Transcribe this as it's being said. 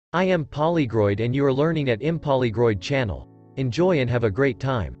I am Polygroid and you are learning at Impolygroid channel. Enjoy and have a great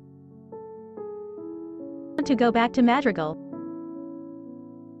time. Want to go back to Madrigal.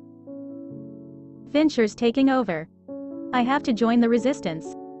 Venture's taking over. I have to join the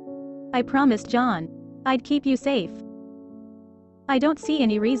resistance. I promised John I'd keep you safe. I don't see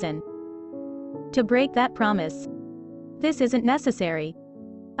any reason to break that promise. This isn't necessary.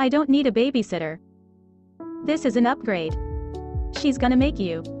 I don't need a babysitter. This is an upgrade. She's gonna make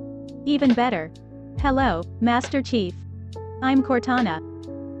you even better. Hello, Master Chief. I'm Cortana.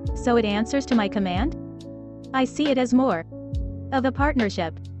 So it answers to my command? I see it as more of a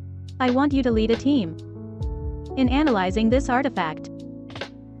partnership. I want you to lead a team in analyzing this artifact.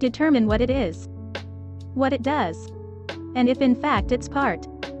 Determine what it is, what it does, and if in fact it's part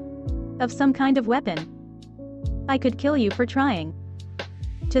of some kind of weapon. I could kill you for trying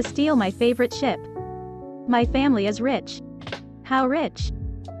to steal my favorite ship. My family is rich. How rich?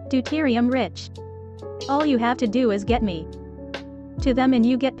 Deuterium rich. All you have to do is get me to them and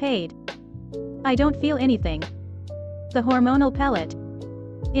you get paid. I don't feel anything. The hormonal pellet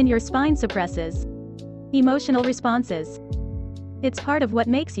in your spine suppresses emotional responses. It's part of what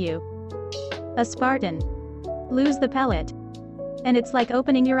makes you a Spartan. Lose the pellet, and it's like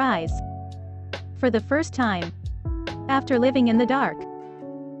opening your eyes for the first time after living in the dark.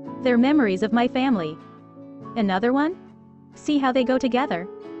 They're memories of my family. Another one? See how they go together?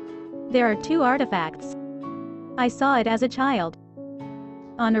 There are two artifacts. I saw it as a child.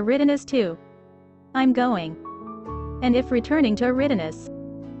 On Eridanus too. I'm going. And if returning to Eridanus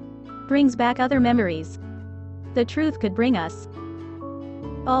brings back other memories, the truth could bring us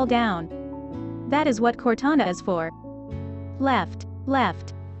all down. That is what Cortana is for. Left,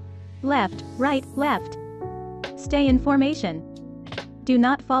 left, left, right, left. Stay in formation. Do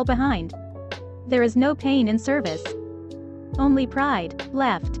not fall behind. There is no pain in service. Only pride.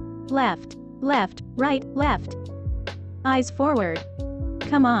 Left, left, left, right, left. Eyes forward.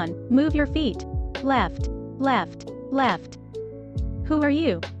 Come on, move your feet. Left, left, left. Who are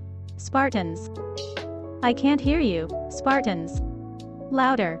you? Spartans. I can't hear you. Spartans.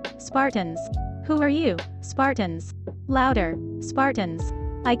 Louder. Spartans. Who are you? Spartans. Louder. Spartans.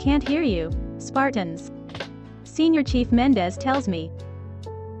 I can't hear you. Spartans. Senior Chief Mendez tells me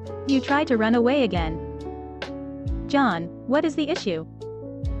you tried to run away again. John, what is the issue?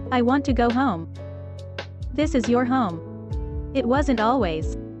 I want to go home. This is your home. It wasn't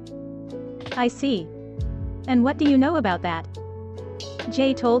always. I see. And what do you know about that?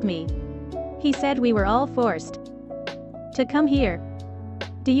 Jay told me. He said we were all forced to come here.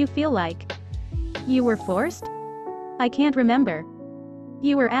 Do you feel like you were forced? I can't remember.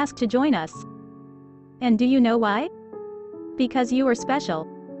 You were asked to join us. And do you know why? Because you are special.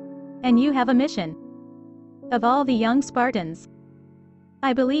 And you have a mission. Of all the young Spartans,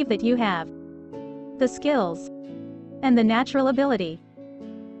 I believe that you have the skills and the natural ability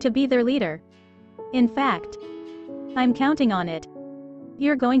to be their leader. In fact, I'm counting on it.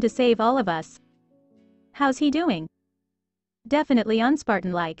 You're going to save all of us. How's he doing? Definitely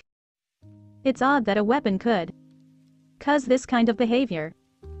un-Spartan-like. It's odd that a weapon could cause this kind of behavior.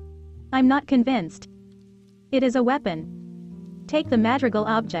 I'm not convinced. It is a weapon. Take the Madrigal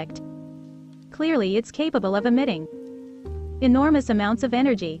object. Clearly it's capable of emitting enormous amounts of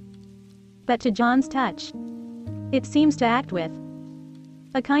energy. But to John's touch, it seems to act with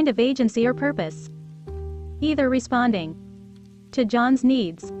a kind of agency or purpose. Either responding to John's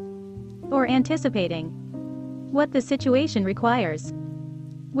needs or anticipating what the situation requires.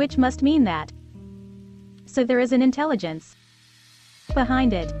 Which must mean that. So there is an intelligence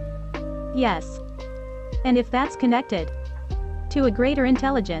behind it. Yes. And if that's connected to a greater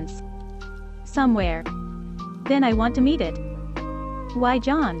intelligence somewhere, then I want to meet it. Why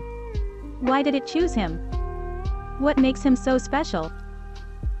John? Why did it choose him? What makes him so special?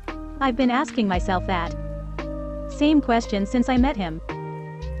 I've been asking myself that same question since I met him.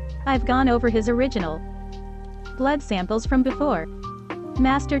 I've gone over his original blood samples from before.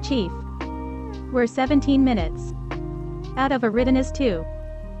 Master Chief. We're 17 minutes out of Eridanus 2.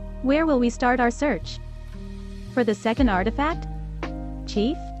 Where will we start our search? For the second artifact?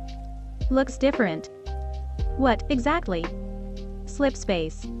 Chief? Looks different. What, exactly? Slip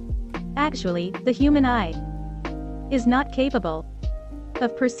space. Actually, the human eye is not capable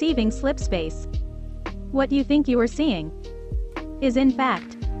of perceiving slip space. What you think you are seeing is in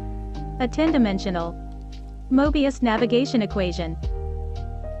fact a 10-dimensional Mobius navigation equation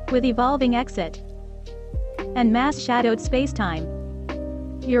with evolving exit and mass-shadowed spacetime.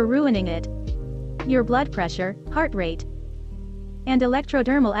 You're ruining it. Your blood pressure, heart rate, and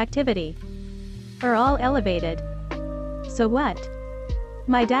electrodermal activity are all elevated. So what?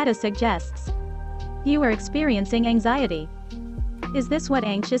 My data suggests you are experiencing anxiety. Is this what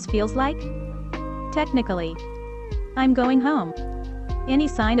anxious feels like? Technically, I'm going home. Any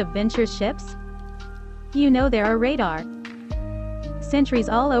sign of Venture's ships? You know there are radar sentries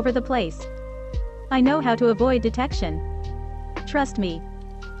all over the place. I know how to avoid detection. Trust me.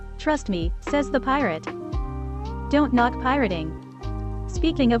 Trust me, says the pirate. Don't knock pirating.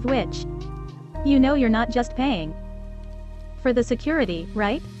 Speaking of which, you know you're not just paying for the security,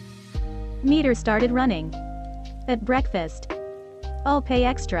 right? Meter started running. At breakfast. I'll pay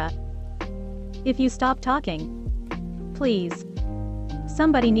extra if you stop talking. Please.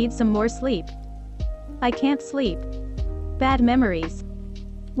 Somebody needs some more sleep. I can't sleep. Bad memories.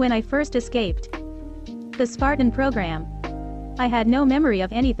 When I first escaped the Spartan program, I had no memory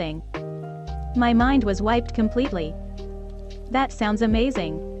of anything. My mind was wiped completely. That sounds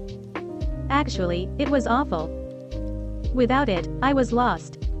amazing. Actually, it was awful. Without it, I was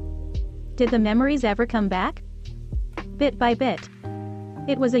lost. Did the memories ever come back? Bit by bit.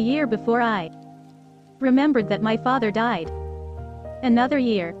 It was a year before I remembered that my father died. Another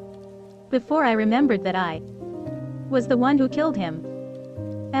year before I remembered that I was the one who killed him.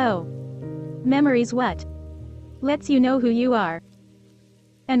 Oh. Memories what? Lets you know who you are.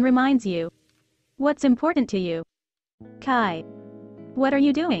 And reminds you what's important to you. Kai. What are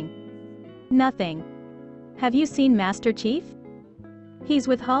you doing? Nothing. Have you seen Master Chief? He's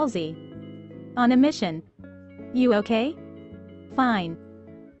with Halsey. On a mission. You okay? Fine.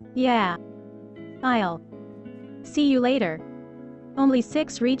 Yeah. I'll see you later. Only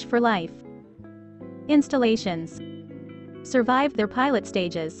 6 reach for life. Installations survived their pilot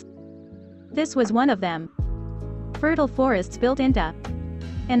stages. This was one of them. Fertile forests built into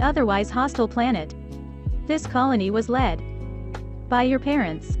an otherwise hostile planet. This colony was led by your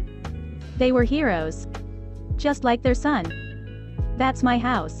parents. They were heroes. Just like their son. That's my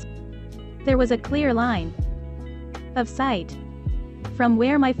house. There was a clear line of sight from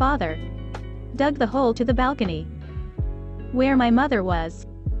where my father dug the hole to the balcony where my mother was.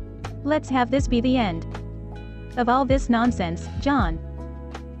 Let's have this be the end of all this nonsense, John.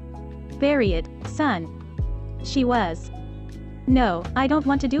 Bury it, son. She was. No, I don't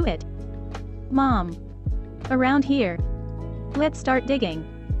want to do it. Mom. Around here. Let's start digging.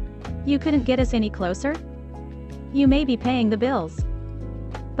 You couldn't get us any closer? You may be paying the bills.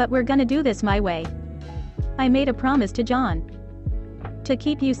 But we're gonna do this my way. I made a promise to John to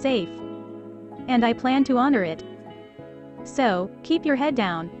keep you safe. And I plan to honor it. So, keep your head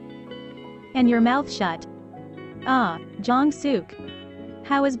down. And your mouth shut. Ah, Jong Suk.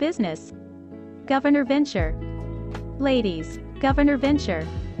 How is business? Governor Venture. Ladies, Governor Venture.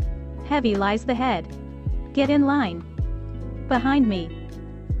 Heavy lies the head. Get in line. Behind me.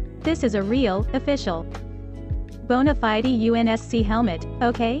 This is a real, official, bona fide UNSC helmet,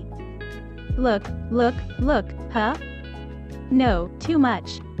 okay? Look, huh? No, too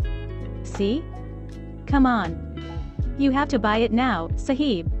much. See? Come on. You have to buy it now,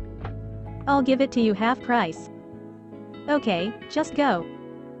 Sahib. I'll give it to you half price. Okay, just go.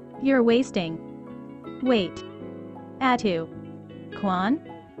 You're wasting. Wait. Atu. Kwan?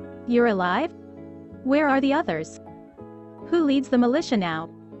 You're alive? Where are the others? Who leads the militia now?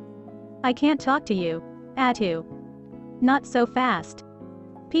 I can't talk to you, Atu. Not so fast.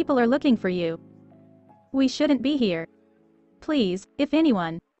 People are looking for you. We shouldn't be here. Please, if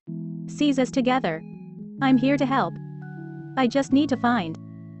anyone sees us together, I'm here to help. I just need to find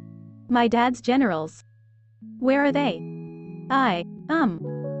my dad's generals. Where are they?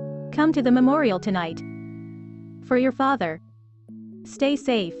 Come to the memorial tonight. For your father. Stay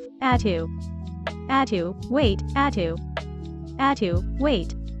safe, Atu. Atu, wait, Atu. Atu,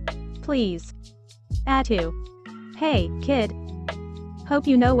 wait. Please. Atu. Hey, kid. Hope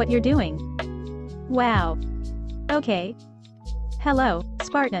you know what you're doing. Wow. Okay. Hello,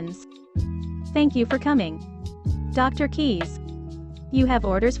 Spartans. Thank you for coming. Dr. Keys. You have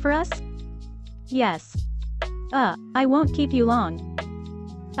orders for us? Yes. I won't keep you long.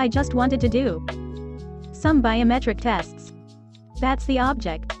 I just wanted to do some biometric tests. That's the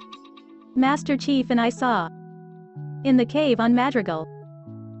object Master Chief and I saw in the cave on Madrigal.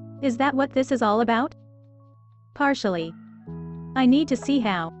 Is that what this is all about? Partially. I need to see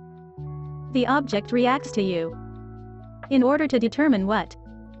how the object reacts to you in order to determine what,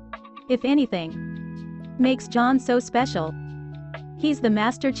 if anything, makes John so special. He's the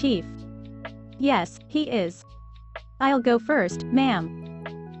Master Chief. Yes, he is. I'll go first,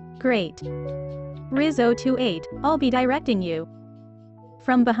 ma'am. Great. Riz 028, I'll be directing you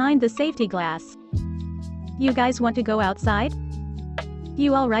from behind the safety glass. You guys want to go outside?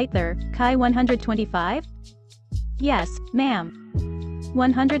 You all right there, Kai 125? Yes, ma'am.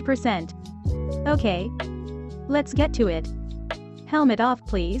 100%. Okay. Let's get to it. Helmet off,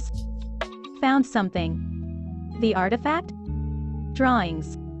 please. Found something. The artifact?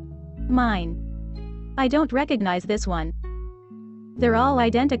 Drawings. Mine. I don't recognize this one. They're all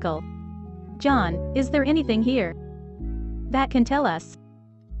identical. John, is there anything here that can tell us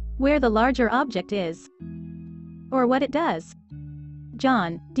where the larger object is? Or what it does?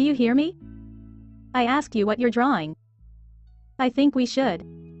 John, do you hear me? I ask you what you're drawing. I think we should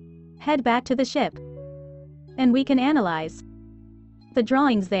head back to the ship, and we can analyze the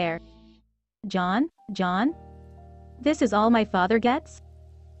drawings there. John? This is all my father gets?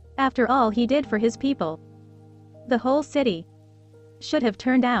 After all he did for his people. The whole city should have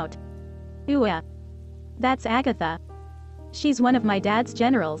turned out. Ooh, that's Agatha. She's one of my dad's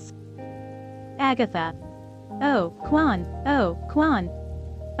generals. Agatha. Oh, Quan.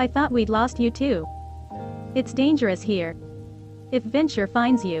 I thought we'd lost you too. It's dangerous here. If Venture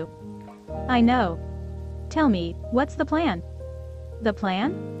finds you. I know. Tell me, what's the plan? The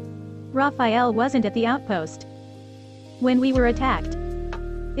plan? Raphael wasn't at the outpost when we were attacked.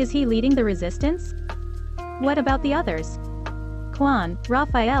 Is he leading the resistance? What about the others? Quan,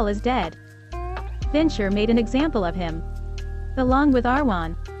 Raphael is dead. Venture made an example of him, along with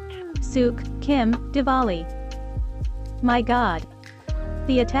Arwan, Suk, Kim, Diwali. My God.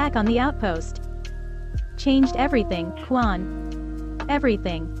 The attack on the outpost changed everything, Quan.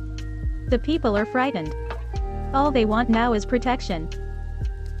 Everything. The people are frightened. All they want now is protection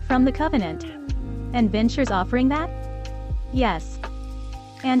from the Covenant. And Venture's offering that? Yes.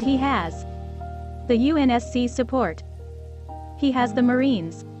 And he has the UNSC's support. He has the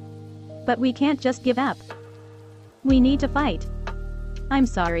Marines. But we can't just give up. We need to fight. I'm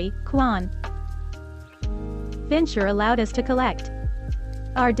sorry, Quan. Venture allowed us to collect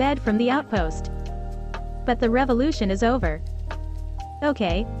our dead from the outpost. But the revolution is over.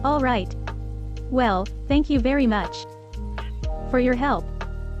 Okay, all right. Well, thank you very much for your help.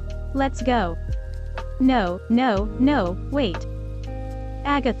 Let's go. No, wait.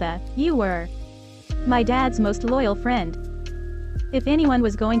 Agatha, you were my dad's most loyal friend. If anyone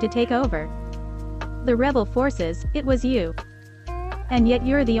was going to take over the rebel forces, it was you. And yet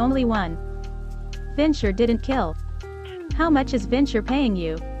you're the only one Venture didn't kill. How much is Venture paying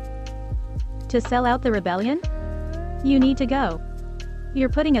you? To sell out the rebellion? You need to go. You're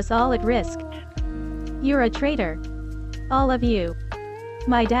putting us all at risk. You're a traitor. All of you.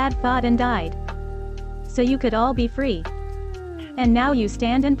 My dad fought and died so you could all be free. And now you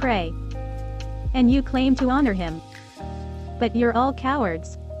stand and pray. And you claim to honor him. But you're all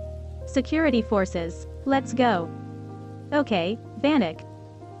cowards. Security forces, let's go. Okay, Vanek.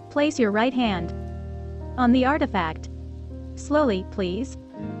 Place your right hand on the artifact. Slowly, please.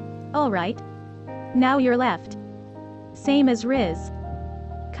 Alright. Now your left. Same as Riz.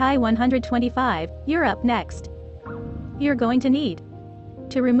 Kai 125, you're up next. You're going to need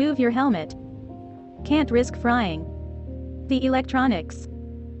to remove your helmet. Can't risk frying the electronics.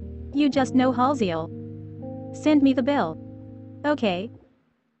 You just know Halsey-ll send me the bill. Okay.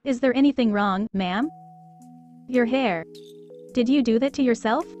 Is there anything wrong, ma'am? Your hair. Did you do that to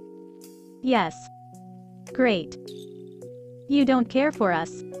yourself? Yes. Great. You don't care for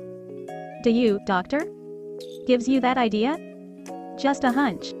us. Do you, doctor? Gives you that idea? Just a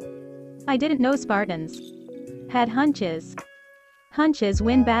hunch. I didn't know Spartans had hunches. Hunches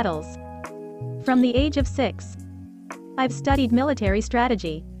win battles. From the age of 6. I've studied military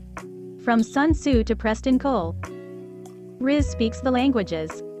strategy. From Sun Tzu to Preston Cole. Riz speaks the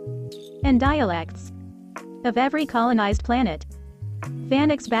languages and dialects of every colonized planet.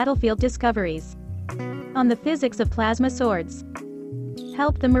 Vanek's battlefield discoveries on the physics of plasma swords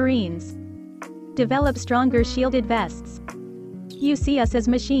help the Marines develop stronger shielded vests. You see us as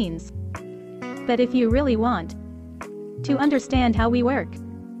machines. But if you really want to understand how we work,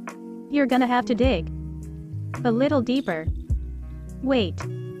 you're gonna have to dig a little deeper. Wait.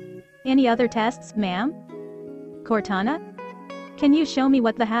 Any other tests, ma'am? Cortana? Can you show me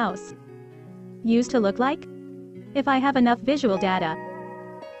what the house used to look like? If I have enough visual data,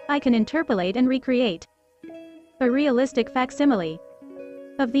 I can interpolate and recreate a realistic facsimile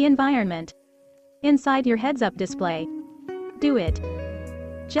of the environment inside your heads-up display. Do it.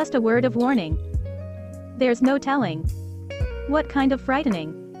 Just a word of warning. There's no telling what kind of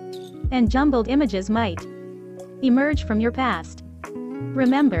frightening and jumbled images might emerge from your past.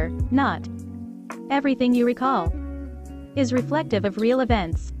 Remember, not everything you recall is reflective of real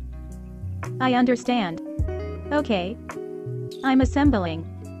events. I understand. Okay. I'm assembling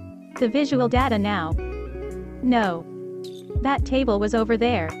the visual data now. No. That table was over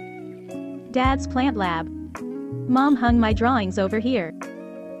there. Dad's plant lab. Mom hung my drawings over here.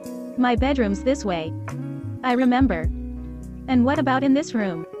 My bedroom's this way. I remember. And what about in this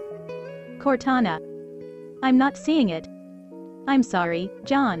room? Cortana. I'm not seeing it. I'm sorry,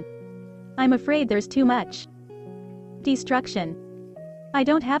 John. I'm afraid there's too much destruction. I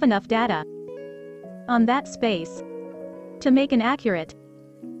don't have enough data on that space to make an accurate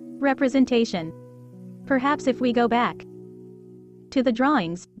representation. Perhaps if we go back to the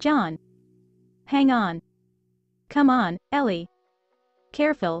drawings, John. Hang on. Come on, Ellie.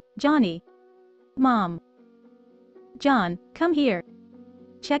 Careful, Johnny. Mom. John, come here.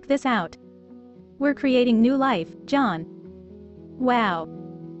 Check this out. We're creating new life, John. Wow.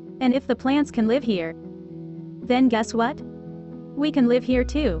 And if the plants can live here, then guess what? We can live here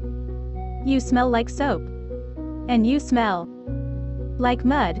too. You smell like soap. And you smell like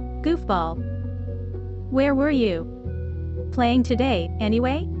mud, goofball. Where were you playing today,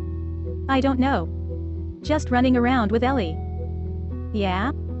 anyway? I don't know. Just running around with Ellie.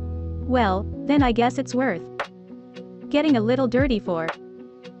 Yeah? Well, then I guess it's worth getting a little dirty for.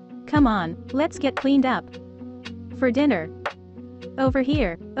 Come on, let's get cleaned up. For dinner. Over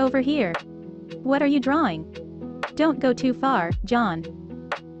here, over here. What are you drawing? Don't go too far, John.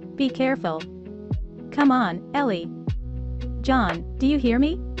 Be careful. Come on, Ellie. John, do you hear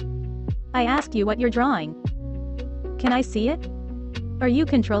me? I asked you what you're drawing. Can I see it? Are you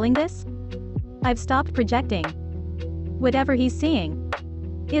controlling this? I've stopped projecting. Whatever he's seeing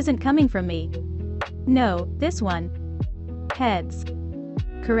isn't coming from me. No, this one. Heads.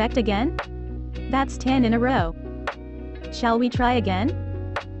 Correct again? That's 10 in a row. Shall we try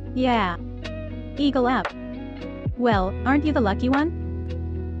again? Yeah. Eagle up. Well, aren't you the lucky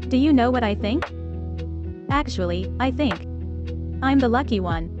one? Do you know what I think? Actually, I think I'm the lucky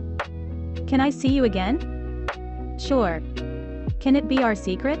one. Can I see you again? Sure. Can it be our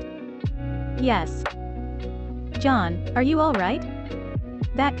secret? Yes. John, are you all right?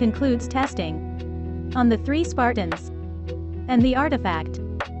 That concludes testing on the 3 Spartans and the artifact.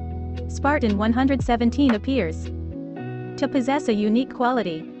 Spartan 117 appears to possess a unique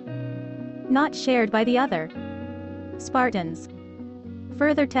quality not shared by the other Spartans.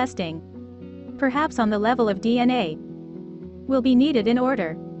 Further testing, perhaps on the level of DNA, will be needed in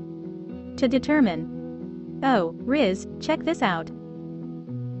order to determine. Oh, Riz, check this out.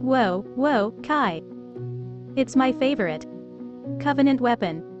 Whoa, whoa, Kai. It's my favorite Covenant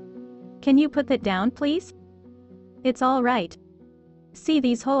weapon. Can you put that down, please? It's all right. See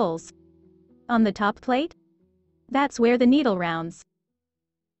these holes on the top plate? That's where the needle rounds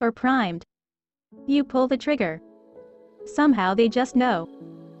are primed. You pull the trigger. Somehow they just know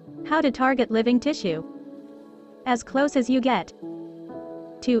how to target living tissue. As close as you get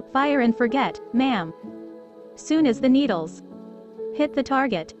to fire and forget, ma'am. Soon as the needles hit the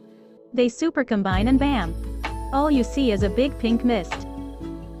target, they super combine and bam. All you see is a big pink mist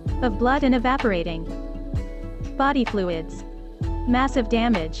of blood and evaporating body fluids. Massive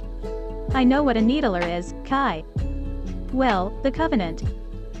damage. I know what a needler is, Kai. Well, the Covenant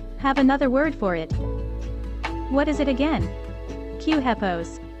have another word for it. What is it again?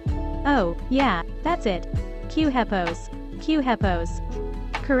 Q-hepos. Oh, yeah, that's it. Q-hepos. Q-hepos.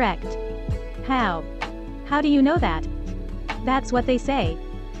 Correct. How? How do you know that? That's what they say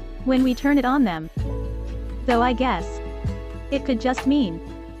when we turn it on them. Though I guess it could just mean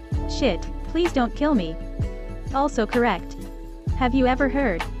shit, please don't kill me. Also correct. Have you ever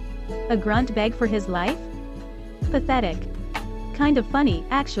heard a grunt beg for his life? Pathetic. Kind of funny,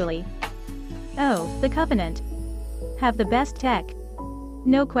 actually. Oh, the Covenant have the best tech.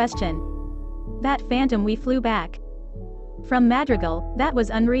 No question. That phantom we flew back from Madrigal, that was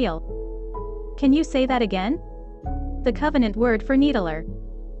unreal. Can you say that again? The Covenant word for needler.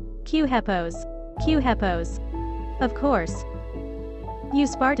 Q-hepos. Q-hepos. Of course. You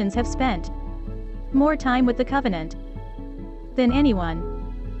Spartans have spent more time with the Covenant than anyone.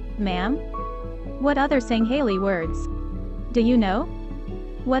 Ma'am? What other Sangheili words do you know?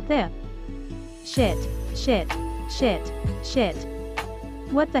 What the? Shit, shit, shit, shit.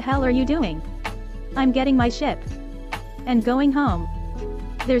 What the hell are you doing? I'm getting my ship and going home.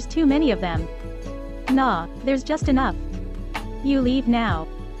 There's too many of them. Nah, there's just enough. You leave now.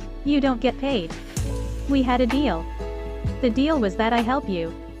 You don't get paid. We had a deal. The deal was that I help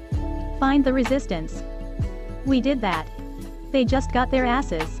you find the resistance. We did that. They just got their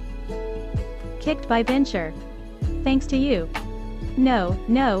asses kicked by Venture. Thanks to you. No,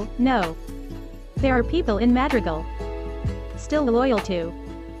 no, no. There are people in Madrigal still loyal to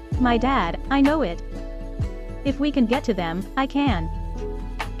my dad, I know it. If we can get to them, I can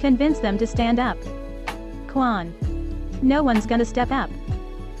convince them to stand up. Quan. No one's gonna step up.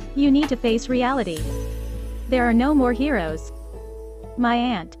 You need to face reality. There are no more heroes. My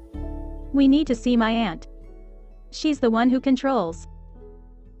aunt. We need to see my aunt. She's the one who controls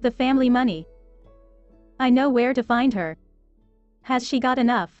the family money. I know where to find her. Has she got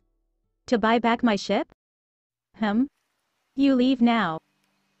enough to buy back my ship? You leave now.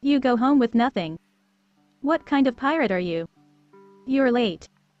 You go home with nothing. What kind of pirate are you? You're late.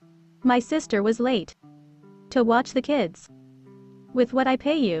 My sister was late to watch the kids. With what I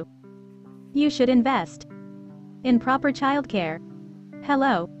pay you, you should invest in proper childcare.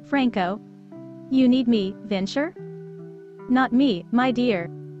 Hello, Franco. You need me, Venture? Not me, my dear.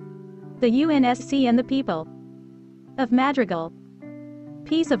 The UNSC and the people of Madrigal,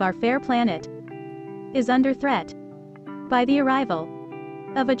 peace of our fair planet, is under threat by the arrival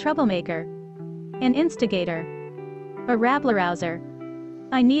of a troublemaker, an instigator, a rabble-rouser.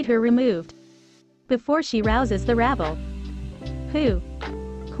 I need her removed before she rouses the rabble. Who?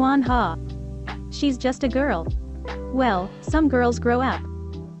 Quan Ha. She's just a girl. Well, some girls grow up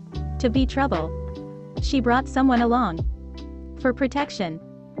to be trouble. She brought someone along for protection.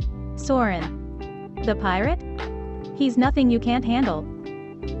 Soren. The pirate? He's nothing you can't handle.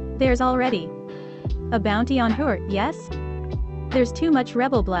 There's already a bounty on her, yes? There's too much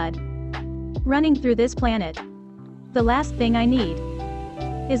rebel blood running through this planet. The last thing I need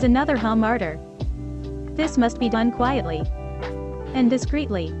is another Ha martyr. This must be done quietly and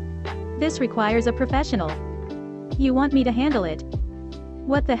discreetly. This requires a professional. You want me to handle it?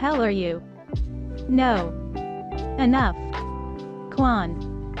 What the hell are you? No. Enough.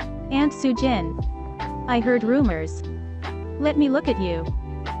 Quan. Aunt Sujin. I heard rumors. Let me look at you.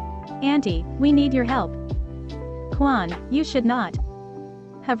 Auntie, we need your help. Quan, you should not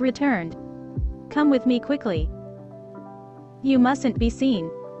have returned. Come with me quickly. You mustn't be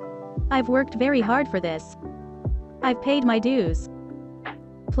seen. I've worked very hard for this. I've paid my dues.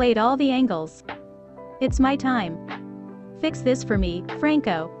 Played all the angles. It's my time. Fix this for me,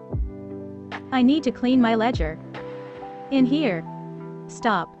 Franco. I need to clean my ledger. In here.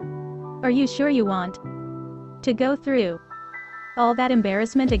 Stop. Are you sure you want to go through all that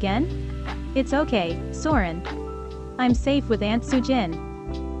embarrassment again? It's okay, Soren. I'm safe with Aunt Sujin.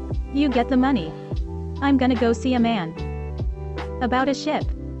 You get the money. I'm gonna go see a man about a ship.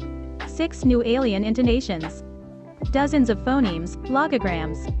 6 new alien intonations. Dozens of phonemes,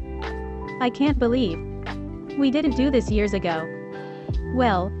 logograms. I can't believe we didn't do this years ago.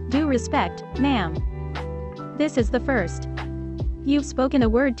 Well, due respect, ma'am. This is the first you've spoken a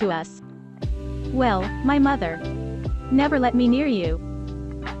word to us. Well, my mother never let me near you.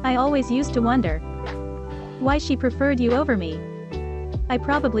 I always used to wonder why she preferred you over me. I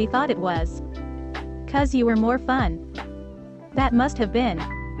probably thought it was 'cause you were more fun. That must have been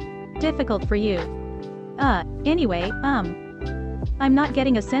difficult for you. Anyway, I'm not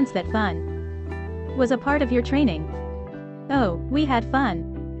getting a sense that fun was a part of your training. Oh, we had fun.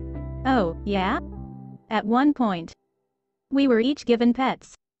 Oh, yeah? At one point, we were each given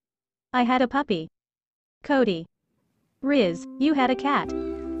pets. I had a puppy. Cody. Riz, you had a cat.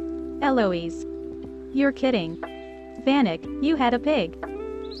 Eloise. You're kidding. Vanek, you had a pig.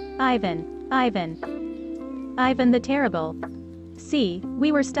 Ivan the Terrible. See,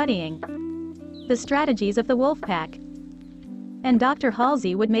 we were studying the strategies of the wolf pack. And Dr.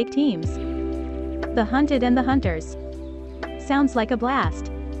 Halsey would make teams. The hunted and the hunters. Sounds like a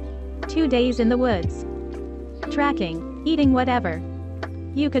blast. 2 days in the woods. Tracking, eating whatever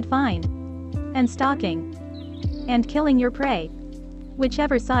you could find. And stalking. And killing your prey.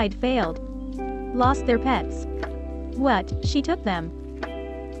 Whichever side failed. Lost their pets. What, she took them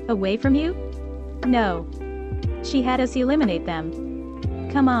away from you? No. She had us eliminate them.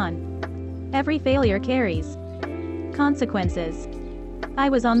 Come on. Every failure carries consequences. I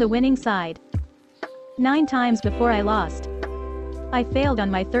was on the winning side 9 times before I lost. I failed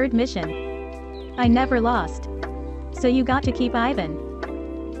on my 3rd mission. I never lost. So you got to keep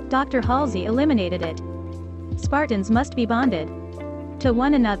Ivan. Dr. Halsey eliminated it. Spartans must be bonded to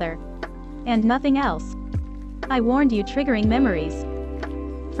one another. And nothing else. I warned you, triggering memories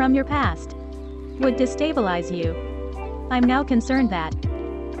from your past would destabilize you. I'm now concerned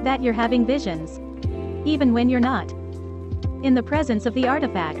that you're having visions. Even when you're not in the presence of the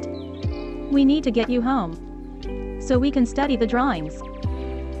artifact. We need to get you home so we can study the drawings.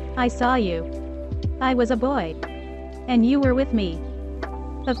 I saw you. I was a boy. And you were with me.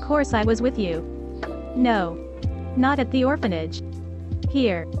 Of course I was with you. No. Not at the orphanage.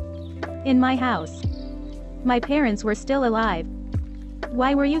 Here. In my house. My parents were still alive.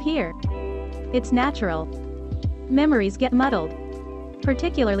 Why were you here? It's natural. Memories get muddled.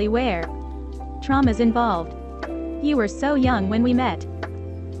 Particularly where trauma's involved. You were so young when we met.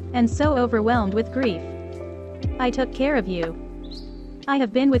 And so overwhelmed with grief. I took care of you. I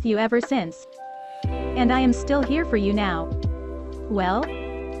have been with you ever since. And I am still here for you now. Well?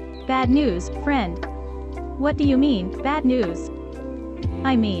 Bad news, friend. What do you mean, bad news?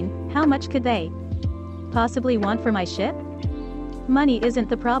 I mean, how much could they possibly want for my ship? Money isn't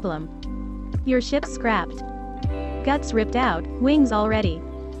the problem. Your ship's scrapped. Guts ripped out, wings already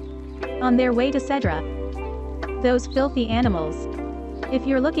on their way to Cedra. Those filthy animals. If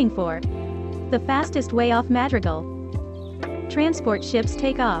you're looking for the fastest way off Madrigal, transport ships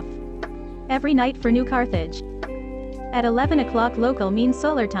take off every night for New Carthage at 11 o'clock local mean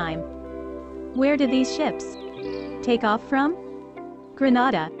solar time. Where do these ships take off from?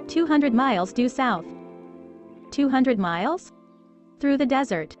 Granada, 200 miles due south. 200 miles? Through the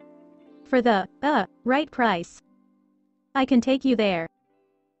desert. For the, right price. I can take you there.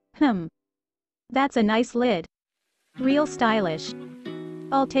 That's a nice lid. Real stylish.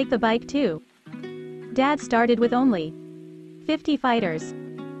 I'll take the bike too. Dad started with only 50 fighters.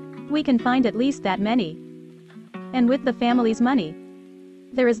 We can find at least that many. And with the family's money,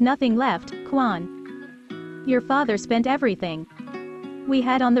 there is nothing left, Kwan. Your father spent everything we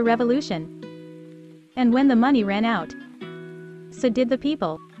had on the revolution. And when the money ran out, so did the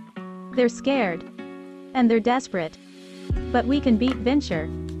people. They're scared. And they're desperate. But we can beat Venture.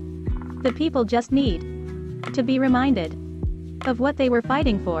 The people just need to be reminded of what they were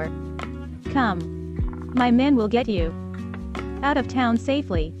fighting for. Come. My men will get you out of town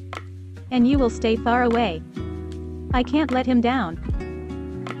safely. And you will stay far away. I can't let him down.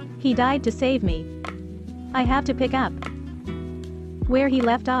 He died to save me. I have to pick up where he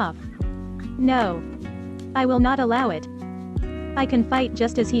left off. No. I will not allow it. I can fight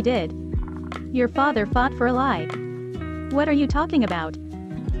just as he did. Your father fought for a lie. What are you talking about?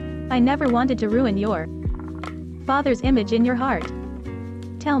 I never wanted to ruin your father's image in your heart.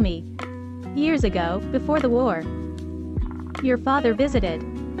 Tell me. Years ago, before the war, your father visited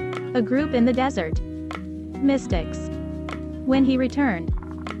a group in the desert. Mystics. When he returned,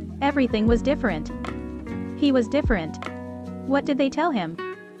 everything was different. He was different. What did they tell him?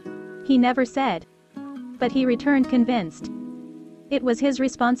 He never said. But he returned convinced. It was his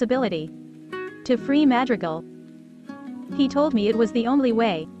responsibility to free Madrigal. He told me it was the only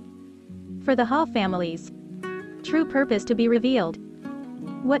way for the Hall family's true purpose to be revealed.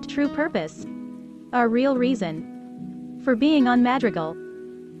 What true purpose? Our real reason for being on Madrigal.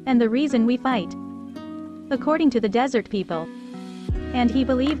 And the reason we fight. According to the desert people. And he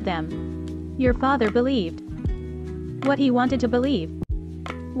believed them. Your father believed what he wanted to believe.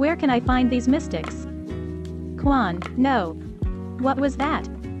 Where can I find these mystics? Kwan, no. What was that?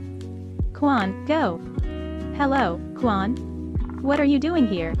 Kwan, go. Hello, Kwan. What are you doing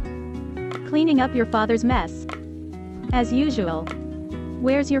here? Cleaning up your father's mess. As usual.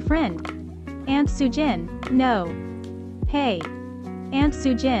 Where's your friend? Aunt Sujin, no. Hey. Aunt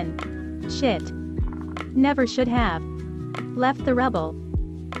Sujin. Shit. Never should have left the rubble.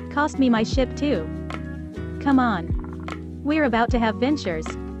 Cost me my ship too. Come on. We're about to have ventures.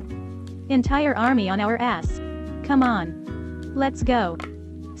 Entire army on our ass. Come on. Let's go.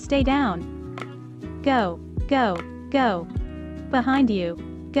 Stay down. Go, go, go. Behind you.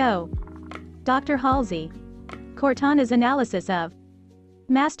 Go. Dr. Halsey. Cortana's analysis of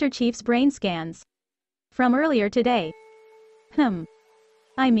Master Chief's brain scans from earlier today.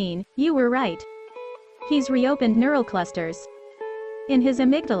 I mean, you were right. He's reopened neural clusters in his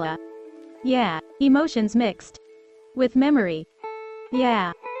amygdala. Yeah, emotions mixed with memory.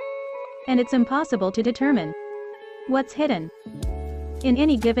 Yeah. And it's impossible to determine what's hidden in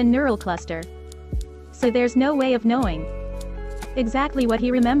any given neural cluster. So there's no way of knowing exactly what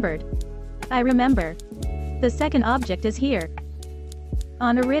he remembered. I remember. The second object is here.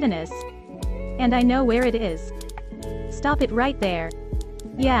 On Eridanus. And I know where it is. Stop it right there.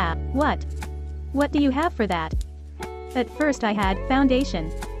 Yeah, what? What do you have for that? At first I had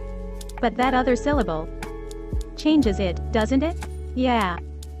foundation. But that other syllable changes it, doesn't it? Yeah.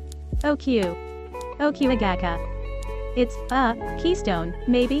 OQ. Okuagaka. It's keystone,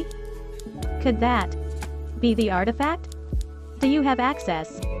 maybe? Could that be the artifact? Do you have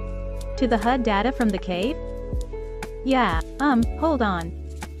access to the HUD data from the cave? Yeah, hold on.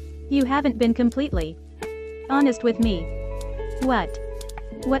 You haven't been completely honest with me. What?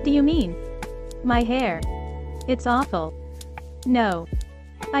 What do you mean? My hair. It's awful. No.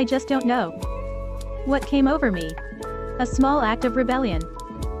 I just don't know. What came over me? A small act of rebellion.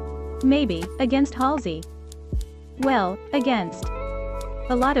 Maybe, against Halsey. Well, against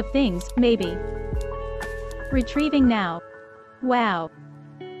a lot of things, maybe. Retrieving now. Wow.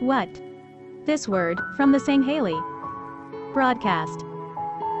 What? This word, from the Sanghaley broadcast.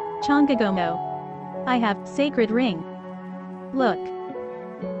 Chongagomo. I have sacred ring. Look.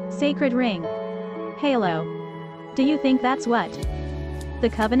 Sacred ring. Halo. Do you think that's what the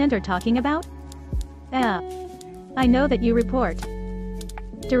Covenant are talking about? I know that you report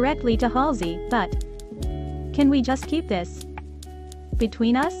directly to Halsey, but can we just keep this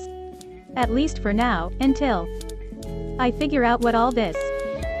between us? At least for now, until I figure out what all this.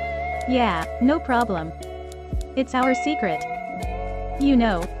 Yeah, no problem. It's our secret. You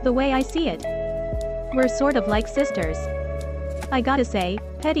know, the way I see it. We're sort of like sisters. I gotta say,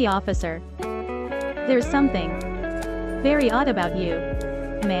 petty officer. There's something very odd about you,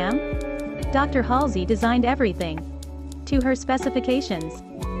 ma'am. Dr. Halsey designed everything to her specifications.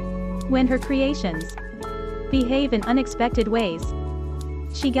 When her creations behave in unexpected ways,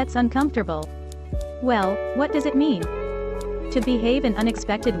 she gets uncomfortable. Well, what does it mean to behave in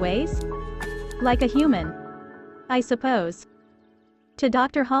unexpected ways? Like a human, I suppose. To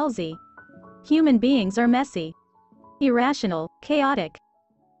Dr. Halsey, human beings are messy, irrational, chaotic.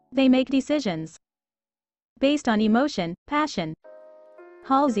 They make decisions based on emotion, passion.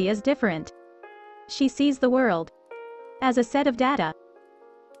 Halsey is different. She sees the world as a set of data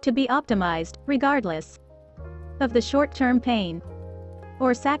to be optimized, regardless of the short-term pain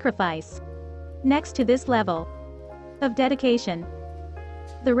or sacrifice. Next to this level of dedication,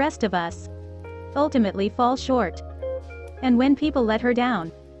 the rest of us ultimately fall short. And when people let her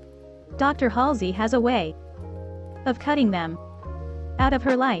down, Dr. Halsey has a way of cutting them out of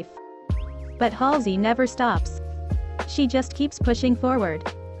her life. But Halsey never stops. She just keeps pushing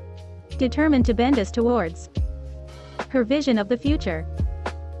forward, determined to bend us towards her vision of the future.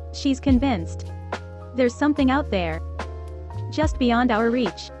 She's convinced there's something out there, just beyond our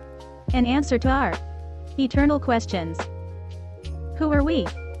reach, an answer to our eternal questions. Who are we?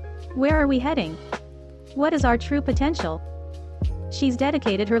 Where are we heading? What is our true potential? She's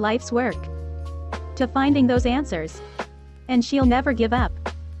dedicated her life's work to finding those answers. And she'll never give up,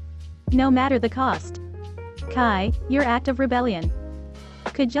 no matter the cost. Kai, your act of rebellion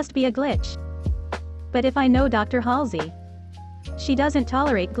could just be a glitch. But if I know Dr. Halsey, she doesn't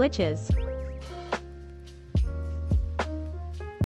tolerate glitches.